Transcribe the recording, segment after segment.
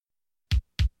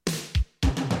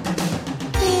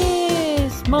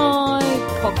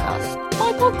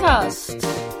podcast.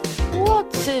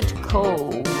 What's it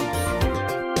called?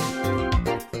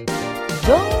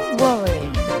 Don't Worry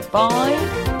by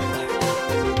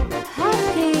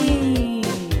Happy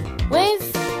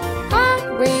with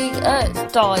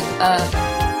Harriet Dyer.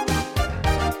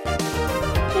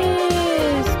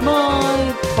 Here's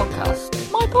my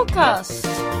podcast. My podcast.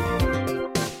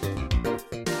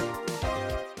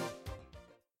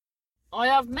 I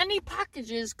have many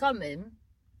packages coming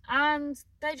and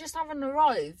they just haven't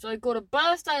arrived. So I got a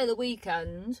birthday of the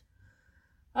weekend.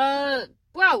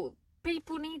 Well,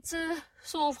 people need to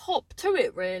sort of hop to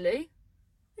it, really.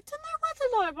 I don't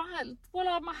know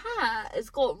whether my hair has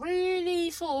got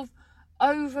really sort of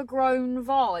overgrown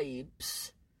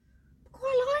vibes. I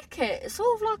quite like it. It's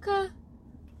sort of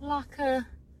like a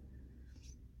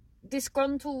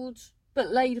disgruntled but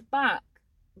laid back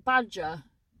badger.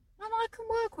 And I can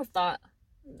work with that.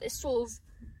 It's sort of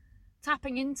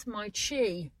tapping into my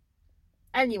chi.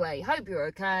 Anyway, hope you're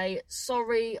okay.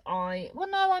 Sorry, well,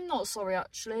 no, I'm not sorry,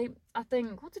 actually. I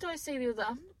think, what did I say the other day?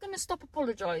 I'm going to stop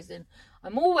apologising.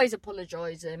 I'm always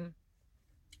apologising.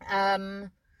 I've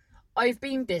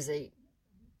been busy.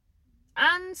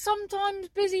 And sometimes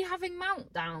busy having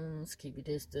meltdowns. Keep your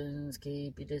distance,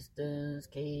 keep your distance,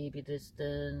 keep your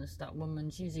distance. That woman,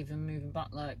 she's even moving back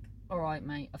like, all right,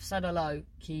 mate, I've said hello.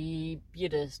 Keep your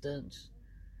distance.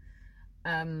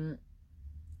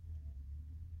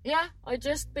 Yeah, I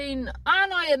just been,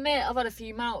 and I admit I've had a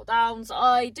few meltdowns.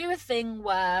 I do a thing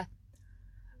where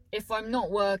if I'm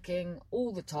not working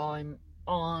all the time,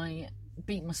 I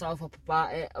beat myself up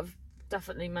about it. I've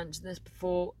definitely mentioned this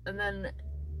before. And then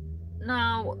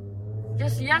now,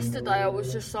 just yesterday, I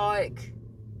was just like,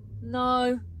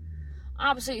 no,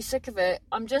 absolutely sick of it.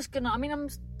 I'm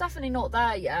definitely not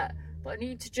there yet, but I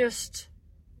need to just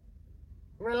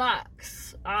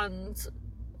relax.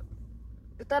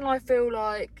 But then I feel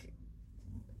like,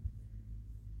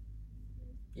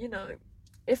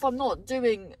 if I'm not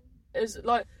doing because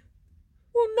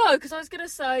I was going to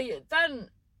say,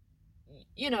 then,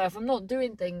 if I'm not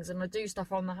doing things and I do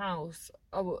stuff on the house,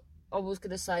 I was going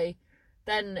to say,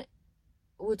 then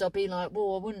would I be like,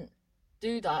 well, I wouldn't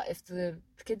do that if the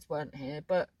kids weren't here,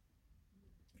 but,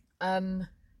 well,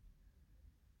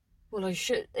 I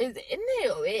should,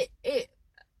 it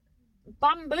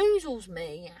bamboozles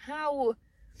me how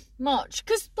much,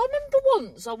 because I remember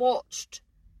once I watched,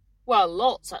 well,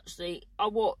 lots actually, I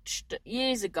watched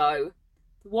years ago,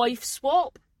 Wife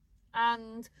Swap,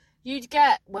 and you'd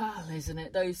get, well, isn't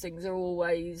it, those things are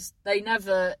always, they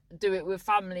never do it with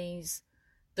families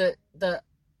that,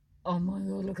 oh my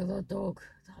God, look at that dog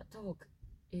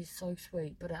is so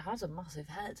sweet, but it has a massive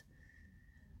head.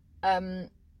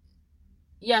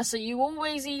 Yeah, so you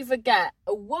always either get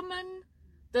a woman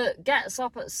that gets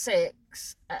up at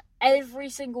 6 every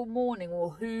single morning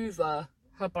will hoover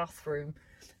her bathroom,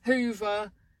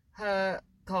 hoover her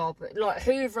carpet, like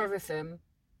hoover everything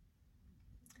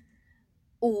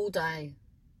all day.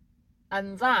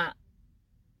 And that,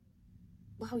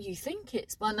 well, you think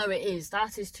I know it is,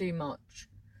 that is too much.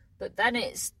 But then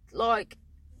it's like,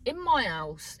 in my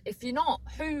house, if you're not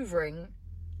hoovering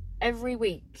every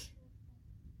week,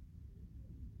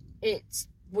 it's,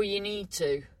 well, you need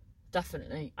to.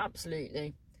 Definitely,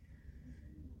 absolutely.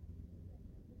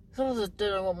 So I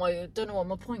don't know what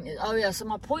my point is. Oh yeah, so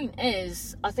my point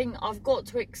is, I think I've got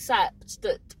to accept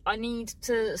that I need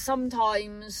to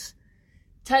sometimes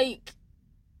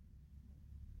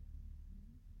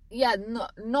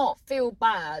not feel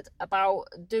bad about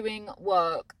doing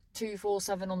work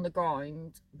 24/7 on the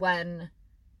grind when,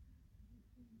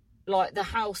 like, the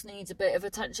house needs a bit of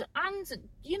attention. And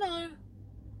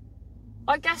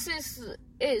I guess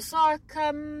it's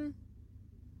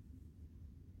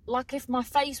like if my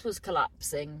face was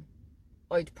collapsing,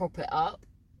 I'd prop it up.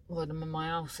 Well, my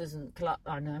house isn't collapsed.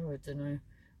 I don't know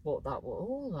what that was.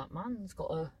 Oh, that man's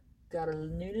got a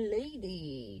new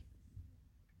lady.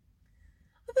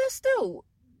 But they're still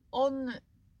on.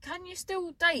 Can you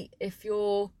still date if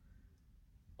you're?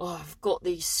 Oh, I've got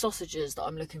these sausages that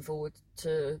I'm looking forward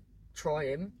to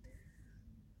trying.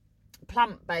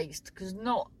 Plant-based, because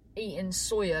not eating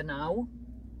soya now.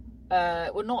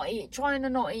 Trying to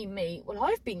not eat meat. Well,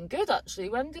 I've been good, actually.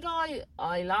 When did I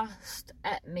last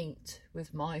ate meat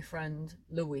with my friend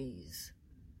Louise?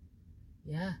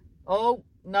 Yeah. Oh,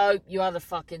 no, you had a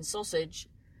fucking sausage.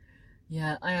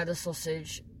 Yeah, I had a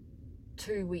sausage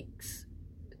 2 weeks.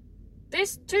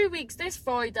 This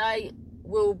Friday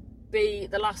will be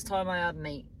the last time I had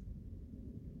meat.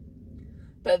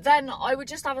 But then I would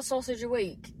just have a sausage a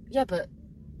week. Yeah, but,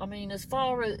 I mean, as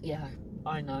far as... Yeah,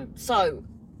 I know. So...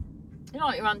 You know,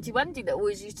 like your Auntie Wendy that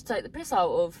always used to take the piss out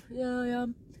of. Yeah, I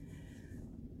am.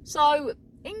 So,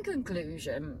 in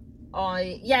conclusion,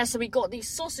 so we got these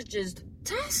sausages.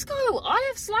 Tesco,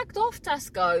 I have slagged off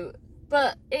Tesco,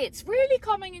 but it's really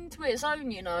coming into its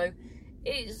own, you know.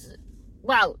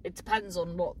 Well, it depends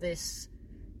on what this...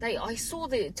 I saw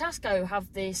the Tesco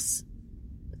have the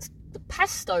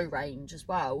pesto range as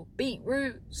well.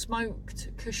 Beetroot, smoked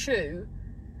cashew,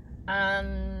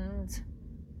 and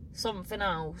something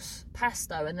else.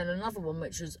 Pesto, and then another one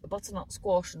which was butternut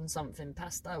squash and something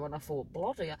pesto, and I thought,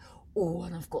 bloody hell. Oh,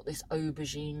 and I've got this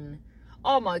aubergine.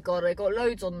 Oh my god, I got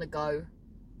loads on the go.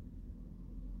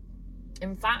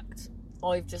 In fact,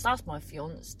 I've just asked my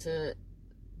fiance to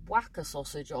whack a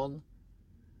sausage on,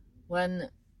 when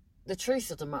the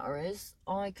truth of the matter is,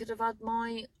 I could have had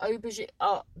my aubergine...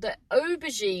 the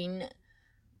aubergine...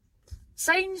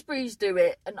 Sainsbury's do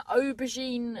it, an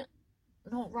aubergine...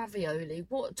 Not ravioli,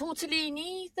 what?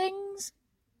 Tortellini things?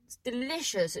 It's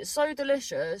delicious, it's so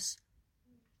delicious.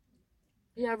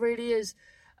 Yeah, it really is.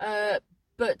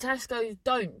 But Tesco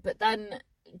don't. But then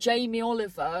Jamie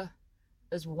Oliver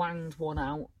has wanged one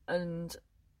out, and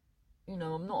you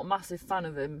know, I'm not a massive fan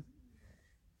of him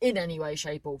in any way,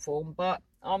 shape or form, but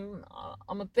I've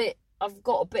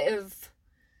got a bit of,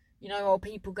 you know, how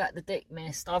people get the dick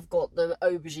mist, I've got the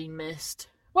aubergine mist.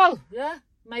 Well, yeah,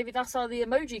 maybe that's how the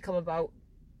emoji come about.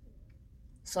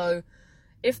 So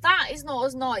if that is not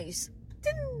as nice,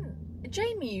 didn't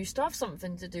Jamie used to have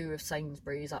something to do with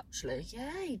Sainsbury's, actually?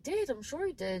 Yeah, he did, I'm sure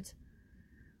he did.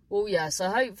 Well, yeah, so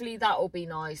hopefully that will be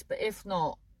nice, but if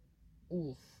not,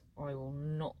 oof, I will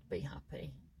not be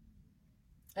happy.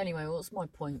 Anyway, what's my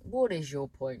point? What is your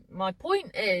point? My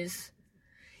point is,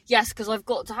 yes, because I've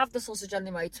got to have the sausage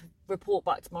anyway to report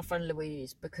back to my friend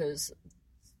Louise, because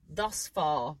thus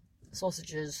far,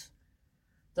 sausages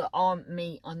that aren't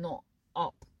meat are not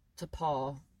up to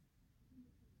par.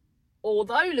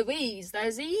 Although, Louise,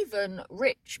 there's even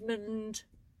Richmond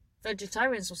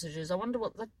vegetarian sausages. I wonder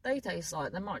what they taste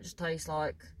like. They might just taste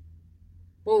like...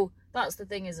 Well, that's the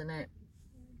thing, isn't it?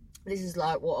 This is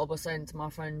like what I was saying to my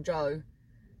friend Joe,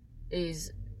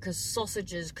 is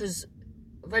because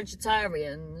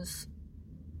vegetarians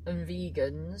and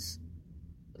vegans,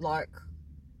 like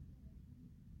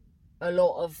a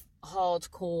lot of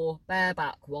hardcore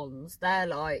bareback ones, they're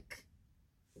like,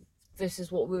 this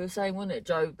is what we were saying, wasn't it,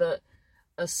 Joe, that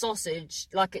a sausage,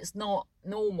 like, it's not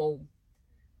normal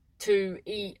to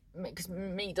eat, because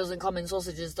meat doesn't come in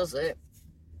sausages, does it?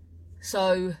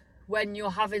 So when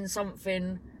you're having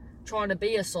something trying to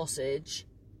be a sausage,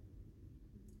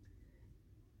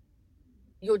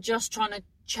 you're just trying to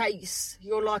chase,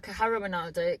 you're like a heroin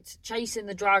addict chasing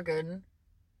the dragon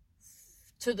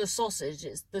to the sausage.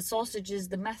 The sausage is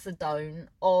the methadone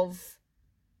of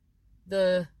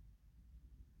the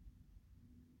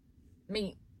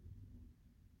meat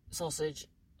sausage.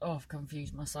 Oh, I've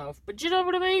confused myself. But do you know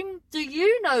what I mean? Do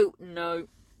you know? No.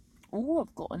 Oh,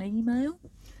 I've got an email.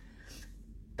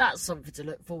 That's something to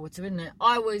look forward to, isn't it?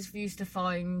 I always used to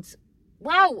find...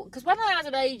 Well, because when I had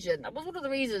an agent, that was one of the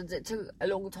reasons it took a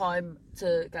long time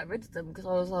to get rid of them, because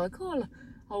I was like, oh,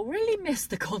 I'll really miss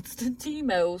the constant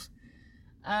emails.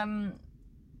 But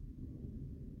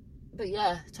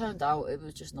yeah, turned out it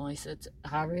was just nicer to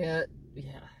Harriet.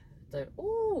 Yeah.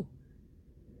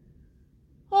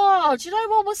 Oh, do you know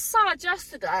what was sad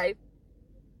yesterday?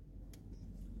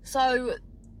 So,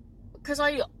 because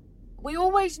we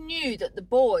always knew that the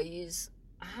boys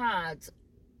had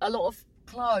a lot of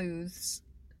clothes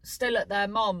still at their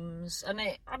mum's, and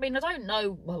I don't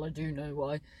know, well, I do know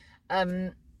why.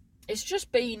 It's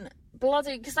just been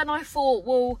bloody, because then I thought,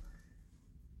 well,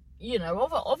 you know,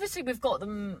 obviously we've got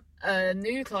them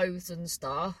new clothes and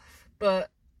stuff, but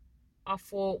I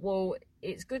thought, well,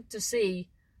 it's good to see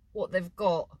what they've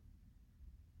got.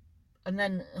 And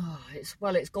then it's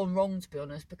gone wrong, to be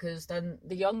honest, because then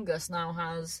the youngest now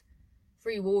has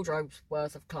 3 wardrobes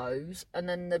worth of clothes, and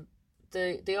then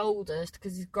the oldest,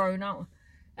 because he's grown out.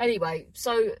 Anyway,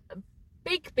 so a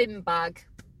big bin bag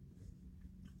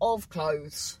of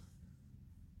clothes.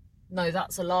 No,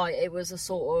 that's a lie. It was a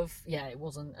sort of, it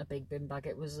wasn't a big bin bag.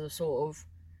 It was a sort of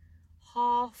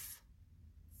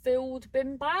half-filled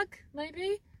bin bag,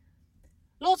 maybe.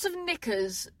 Lots of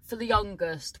knickers for the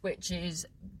youngest, which is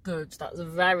good. That's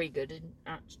very good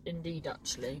indeed,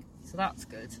 actually. So that's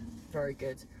good. Very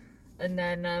good. And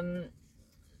then,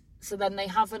 so then they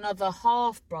have another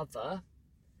half-brother,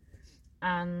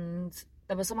 and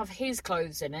there were some of his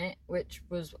clothes in it, which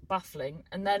was baffling.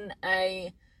 And then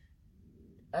a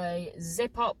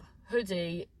zip-up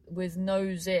hoodie with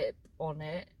no zip on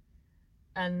it.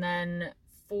 And then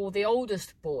for the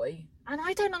oldest boy, and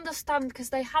I don't understand, because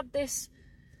they had this...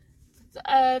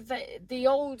 the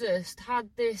oldest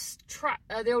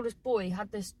boy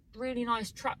had this really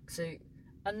nice tracksuit,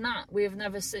 and that we have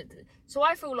never seen. So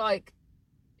I feel like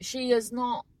she has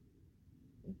not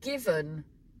given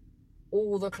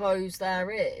all the clothes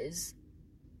there is.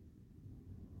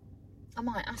 I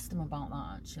might ask them about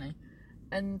that actually.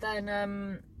 And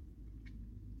then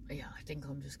yeah, I think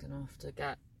I'm just gonna have to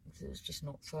get, it's just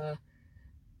not fair.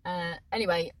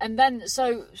 Anyway, and then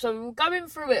so we're going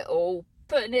through it all,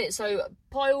 putting it, so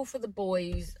pile for the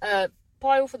boys,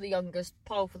 pile for the youngest,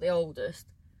 pile for the oldest.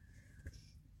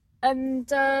 And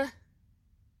turned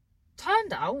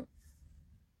out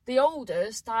the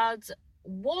oldest had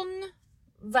one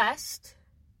vest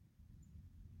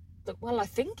that, well, I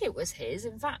think it was his.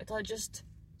 In fact, I just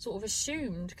sort of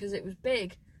assumed because it was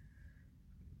big.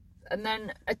 And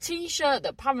then a t-shirt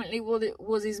that apparently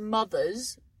was his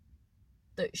mother's,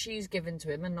 that she's given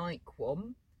to him, a Nike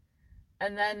one.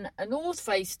 And then a North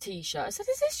Face t-shirt. I said,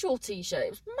 is this your t-shirt? It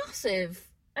was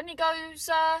massive. And he goes,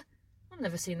 I've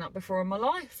never seen that before in my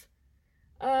life.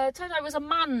 Turned out it was a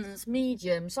man's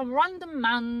medium, some random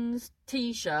man's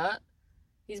t-shirt,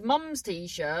 his mum's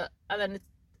t-shirt, and then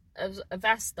a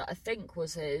vest that I think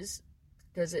was his,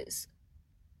 because it's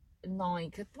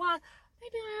Nike. Well,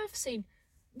 maybe I have seen,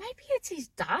 maybe it's his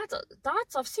dad's.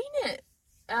 I've seen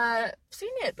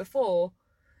it before,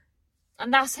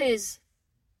 and that's his.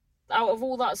 Out of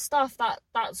all that stuff,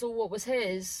 that's all what was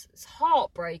his. It's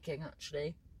heartbreaking,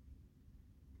 actually.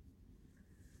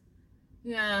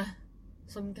 Yeah.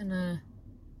 So I'm gonna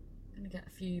get a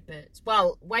few bits.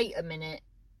 Well, wait a minute,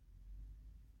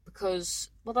 because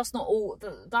that's not all.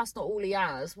 That's not all he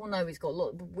has. Well, no, he's got a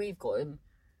lot. We've got him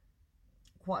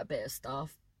quite a bit of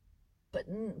stuff, but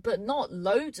not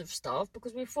loads of stuff,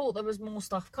 because we thought there was more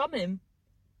stuff coming.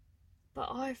 But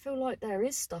I feel like there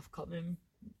is stuff coming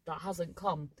that hasn't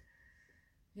come.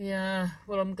 Yeah.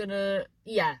 Well, I'm gonna.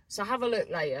 Yeah. So have a look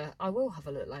later. I will have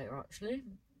a look later, actually.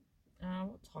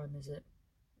 What time is it?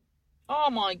 Oh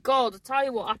my God, I'll tell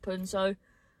you what happened. So,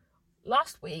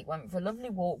 last week, went for a lovely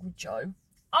walk with Joe.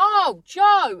 Oh,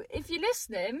 Joe, if you're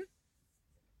listening,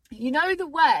 you know the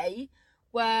way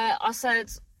where I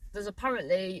said there's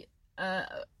apparently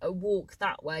a walk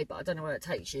that way, but I don't know where it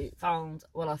takes you.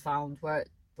 I found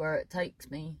where it takes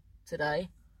me today.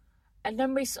 And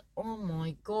then oh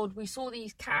my God, we saw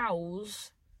these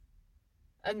cows.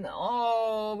 And,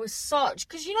 it was such...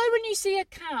 Because you know when you see a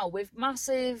cow with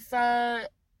massive...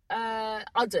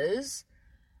 udders,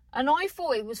 and I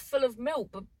thought it was full of milk,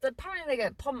 but apparently they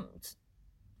get pumped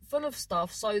full of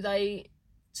stuff to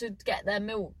get their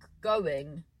milk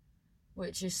going,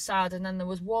 which is sad. And then there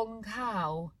was one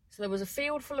cow, so there was a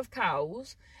field full of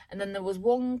cows, and then there was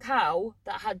one cow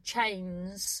that had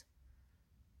chains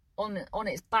on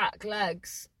its back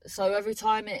legs, so every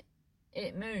time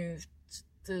it moved,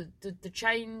 the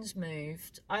chains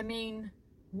moved. I mean,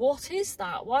 what is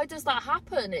that? Why does that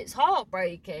happen? It's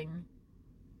heartbreaking.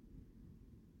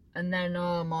 And then,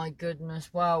 oh my goodness,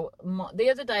 well, the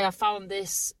other day I found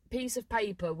this piece of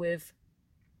paper with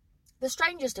the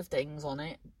strangest of things on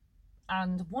it.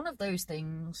 And one of those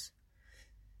things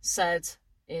said,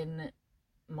 in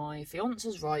my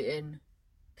fiance's writing,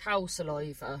 cow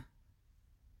saliva.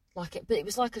 But it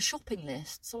was like a shopping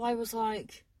list. So I was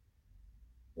like,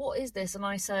 what is this? And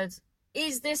I said,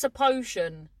 is this a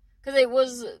potion? Because it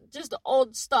was just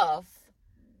odd stuff.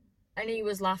 And he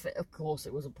was laughing. Of course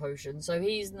it was a potion. So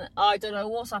I don't know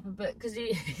what's happened, but because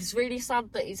he's really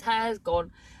sad that his hair's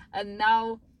gone. And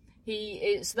now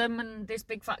it's them, and this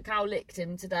big fat cow licked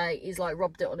him today. He's like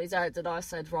rubbed it on his head. And I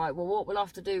said, right, well, what we'll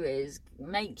have to do is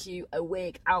make you a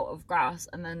wig out of grass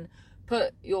and then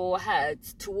put your head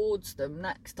towards them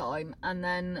next time. And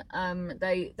then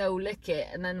they'll lick it,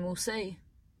 and then we'll see.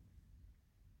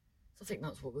 I think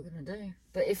that's what we're going to do.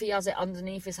 But if he has it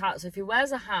underneath his hat, so if he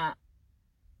wears a hat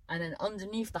and then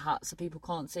underneath the hat so people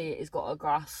can't see it, he's got a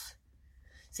grass.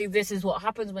 See, this is what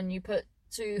happens when you put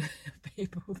two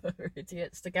people that are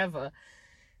idiots together.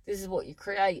 This is what you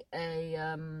create, a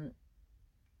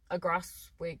grass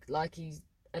wig, like he's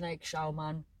an eggshell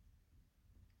man.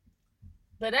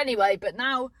 But anyway,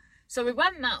 so we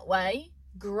went that way,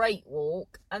 great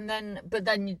walk, but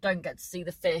then you don't get to see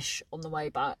the fish on the way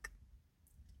back.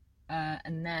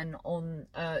 And then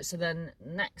so then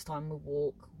next time we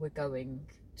walk, we're going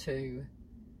to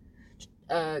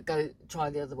go try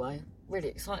the other way. Really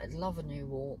excited, love a new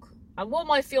walk. And what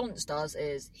my fiance does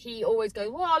is he always goes,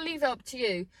 well, I'll leave it up to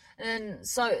you. And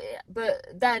but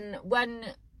then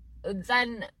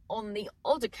on the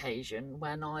odd occasion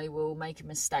when I will make a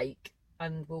mistake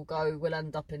and we'll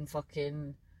end up in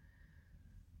fucking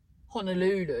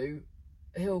Honolulu,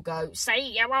 he'll go,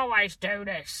 see, you always do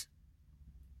this.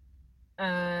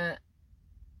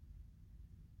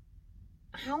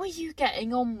 how are you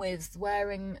getting on with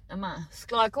wearing a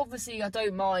mask? Like, obviously, I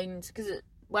don't mind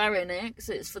wearing it because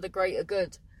it's for the greater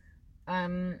good.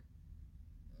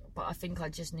 But I think I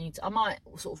just need to. I might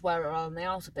sort of wear it around the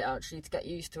house a bit actually to get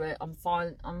used to it. I'm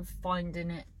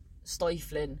finding it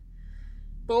stifling.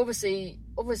 But obviously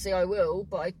I will.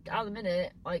 But at the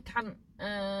minute I can't.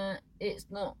 It's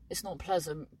not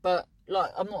pleasant. But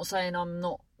like, I'm not saying I'm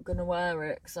not gonna wear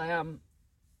it because I am.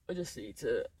 I just need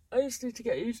to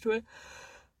get used to it.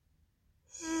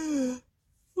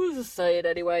 What was I saying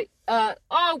anyway?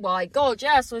 Oh my god,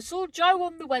 yeah. So I saw Joe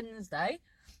on the Wednesday.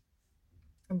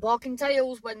 And Barking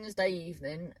Tales Wednesday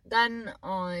evening. Then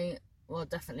I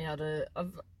definitely had I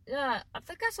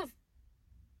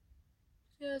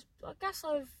guess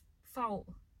I've felt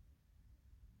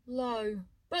low,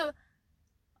 but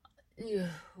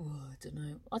yeah, I don't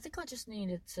know. I think I just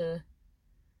needed to.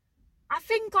 I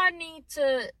think I need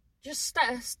to just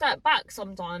step back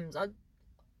sometimes. I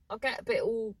get a bit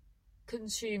all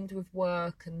consumed with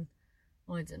work and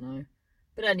I don't know.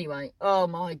 But anyway, oh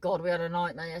my god, we had a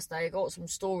nightmare yesterday. I got some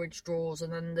storage drawers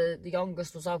and then the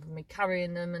youngest was helping me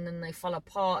carrying them and then they fell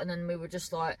apart and then we were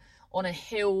just like on a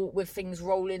hill with things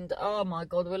rolling. Oh my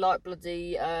god, we're like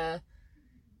bloody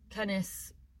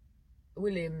Kenneth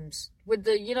Williams with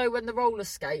the, you know, when the roller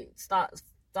skates,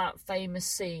 that famous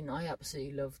scene. I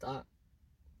absolutely love that.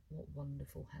 What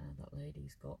wonderful hair that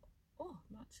lady's got. Oh,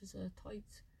 matches her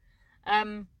tights.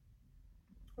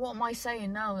 What am I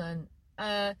saying now then?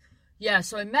 Yeah,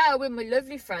 so I met up with my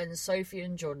lovely friends, Sophie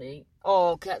and Johnny.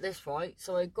 Oh, get this right.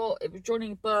 So it was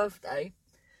Johnny's birthday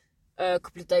a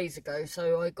couple of days ago.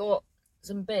 So I got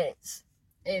some bits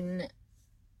in,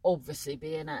 obviously,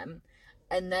 B&M.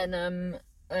 And then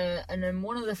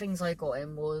one of the things I got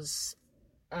him was,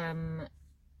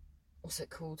 what's it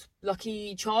called?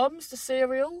 Lucky Charms, the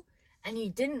cereal. And he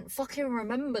didn't fucking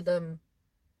remember them.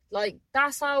 Like,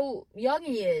 that's how young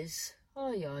he is.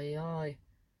 Ay.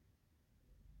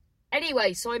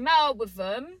 Anyway, so I met up with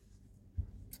them,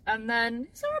 and then,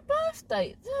 is there a birthday?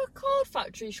 Is there a card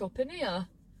factory shop in here?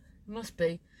 It must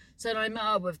be. So then I met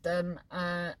up with them,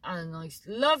 and a nice,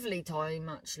 lovely time,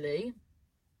 actually.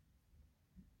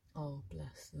 Oh,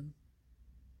 bless them.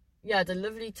 Yeah, had a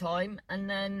lovely time, and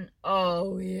then,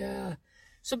 oh, yeah.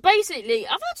 So basically,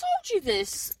 have I told you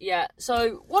this yet?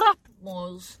 So what happened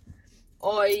was,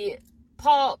 I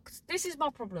parked. This is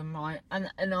my problem, right?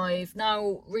 And I've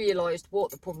now realised what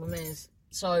the problem is.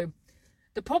 So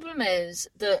the problem is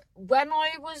that when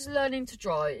I was learning to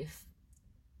drive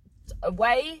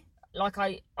away, like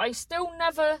I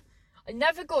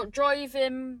never got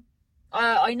driving.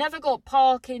 I never got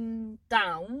parking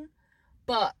down.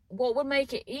 But what would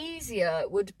make it easier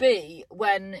would be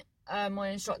when my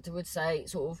instructor would say,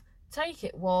 sort of, take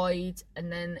it wide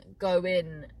and then go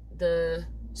in the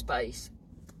space.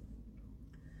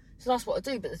 So that's what I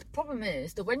do. But the problem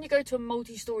is that when you go to a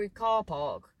multi-storey car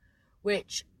park,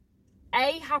 which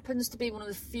A, happens to be one of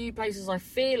the few places I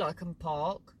feel I can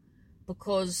park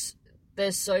because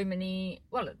there's so many,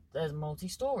 well, there's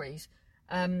multi-storeys,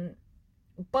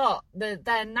 but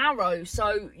they're narrow,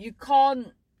 so you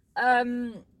can't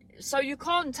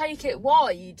take it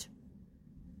wide.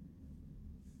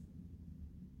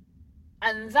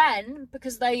 And then,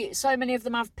 because so many of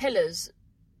them have pillars,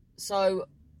 so,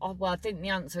 well, I think the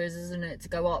answer is, isn't it, to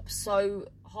go up so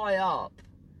high up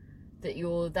that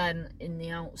you're then in the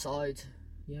outside.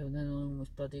 Yeah, and then I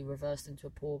almost bloody reversed into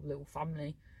a poor little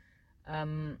family.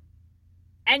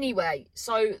 Anyway,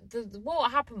 so what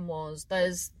happened was,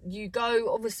 you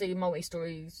go, obviously,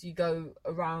 multi-stories, you go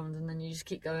around and then you just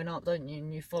keep going up, don't you?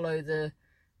 And you follow the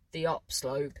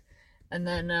upslope. And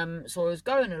then, so I was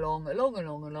going along,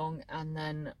 and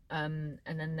then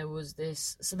there was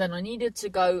this, so then I needed to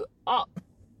go up.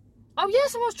 Oh,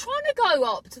 yes, I was trying to go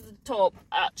up to the top,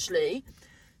 actually.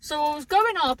 So I was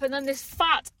going up, and then this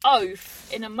fat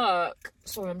oaf in a Merc.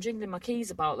 Sorry, I'm jingling my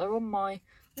keys about. They're on my,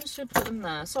 I should put them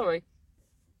there, sorry.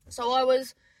 So I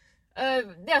was,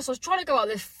 so I was trying to go up.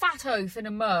 This fat oaf in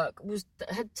a Merc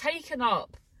had taken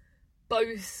up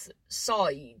both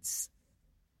sides.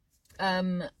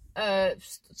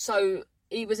 So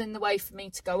he was in the way for me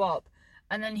to go up,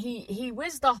 and then he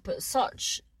whizzed up at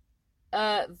such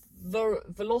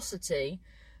velocity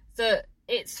that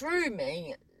it threw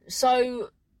me. So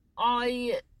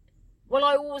I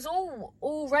was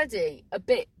already a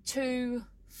bit too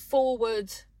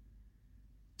forward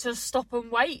to stop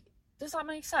and wait. Does that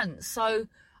make sense? So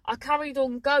I carried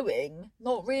on going,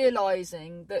 not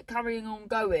realising that carrying on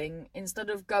going instead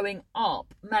of going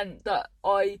up meant that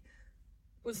I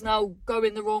was now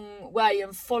going the wrong way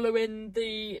and following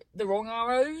the wrong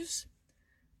arrows.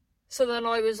 So then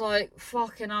I was like,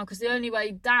 fucking hell, because the only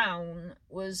way down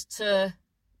was to,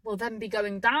 well, then be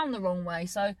going down the wrong way.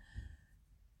 So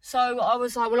I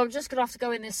was like, well, I'm just going to have to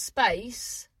go in this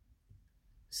space.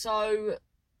 So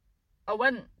I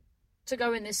went to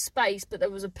go in this space, but there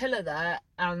was a pillar there,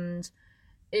 and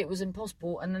it was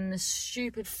impossible. And then this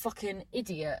stupid fucking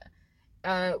idiot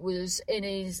was in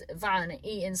his van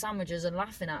eating sandwiches and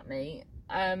laughing at me.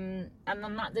 And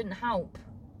then that didn't help.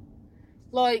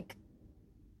 Like,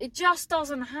 it just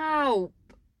doesn't help.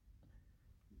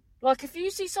 Like, if you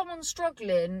see someone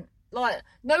struggling, like,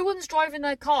 no one's driving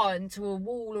their car into a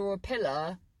wall or a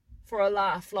pillar for a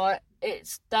laugh. Like,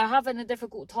 they're having a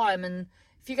difficult time, and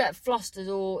if you get flustered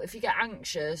or if you get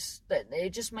anxious, that it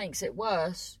just makes it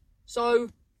worse. So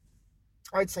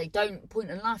I'd say don't point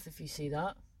and laugh if you see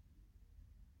that.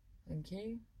 Thank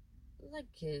you.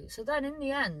 So then in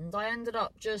the end, I ended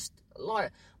up just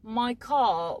like, my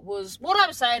car was, what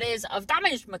I'm saying is, I've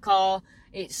damaged my car,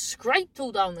 it's scraped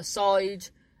all down the side,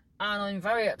 and I'm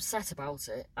very upset about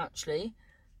it, actually.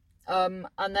 And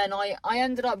then I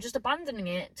ended up just abandoning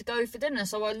it to go for dinner.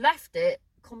 So I left it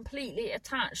completely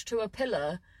attached to a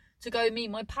pillar to go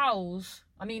meet my pals.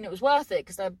 I mean, it was worth it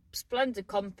because they're splendid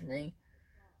company.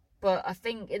 But I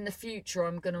think in the future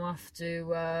I'm going to have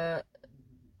to,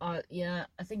 I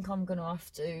think I'm going to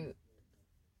have to,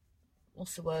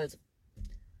 what's the word?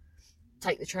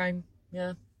 Take the train,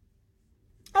 yeah.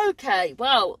 Okay,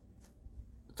 well,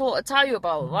 thought I'd tell you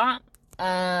about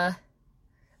that.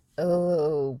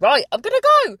 Right, I'm gonna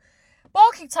go.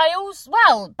 Barking Tales,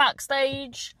 well,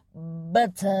 backstage,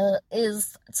 better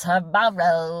is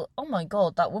tomorrow. Oh my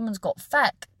god, that woman's got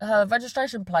feck. Her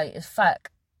registration plate is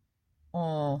feck.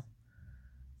 Oh,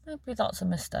 maybe that's a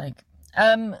mistake.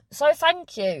 So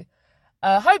thank you.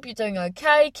 Hope you're doing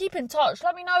okay. Keep in touch.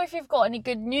 Let me know if you've got any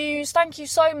good news. Thank you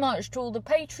so much to all the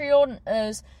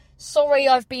Patreoners. Sorry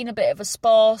I've been a bit of a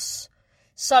sparse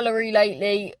celery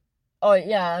lately. Oh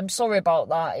yeah, I'm sorry about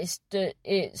that.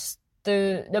 It's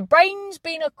the brain's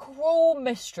been a cruel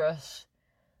mistress.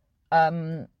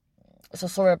 So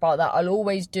sorry about that. I'll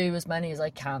always do as many as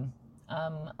I can.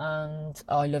 And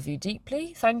I love you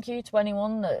deeply. Thank you to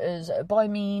anyone that has bought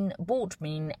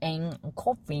me in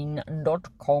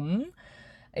coffee.com.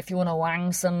 If you want to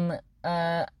wang some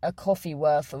a coffee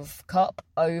worth of cup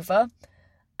over.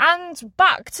 And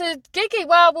back to gigging.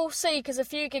 Well, we'll see, because a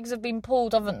few gigs have been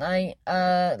pulled, haven't they?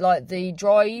 Like the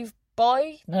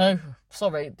drive-by. No,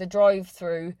 sorry, the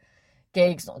drive-through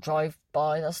gigs, not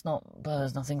drive-by. There's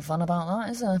nothing fun about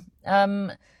that, is there?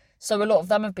 So a lot of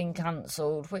them have been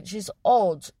cancelled, which is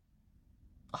odd.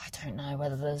 I don't know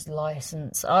whether there's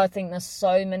license. I think there's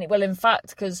so many. Well, in fact,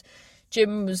 because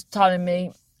Jim was telling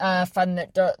me, a friend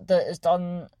that has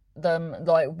done them,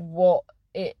 like what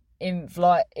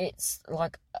it's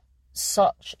like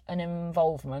such an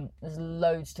involvement. There's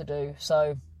loads to do.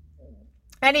 So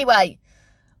anyway,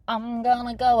 I'm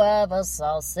gonna go have a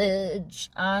sausage,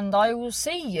 and I will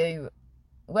see you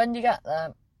when you get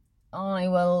there. I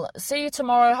will see you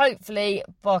tomorrow, hopefully,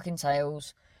 Barking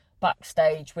Tales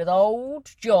backstage with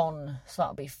old John. So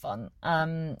that'll be fun.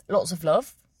 Lots of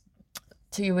love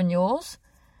to you and yours.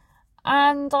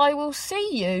 And I will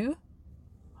see you.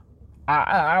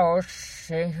 I'll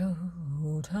see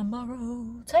you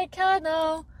tomorrow. Take care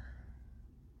now.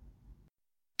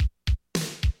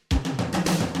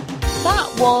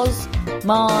 That was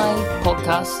my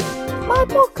podcast.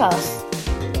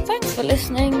 Thanks for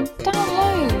listening.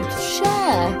 Download,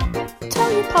 share,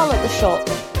 tell your pal at the shop.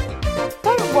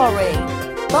 Don't worry.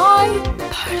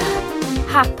 Bipolar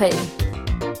happy.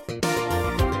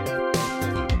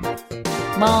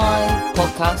 My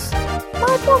podcast.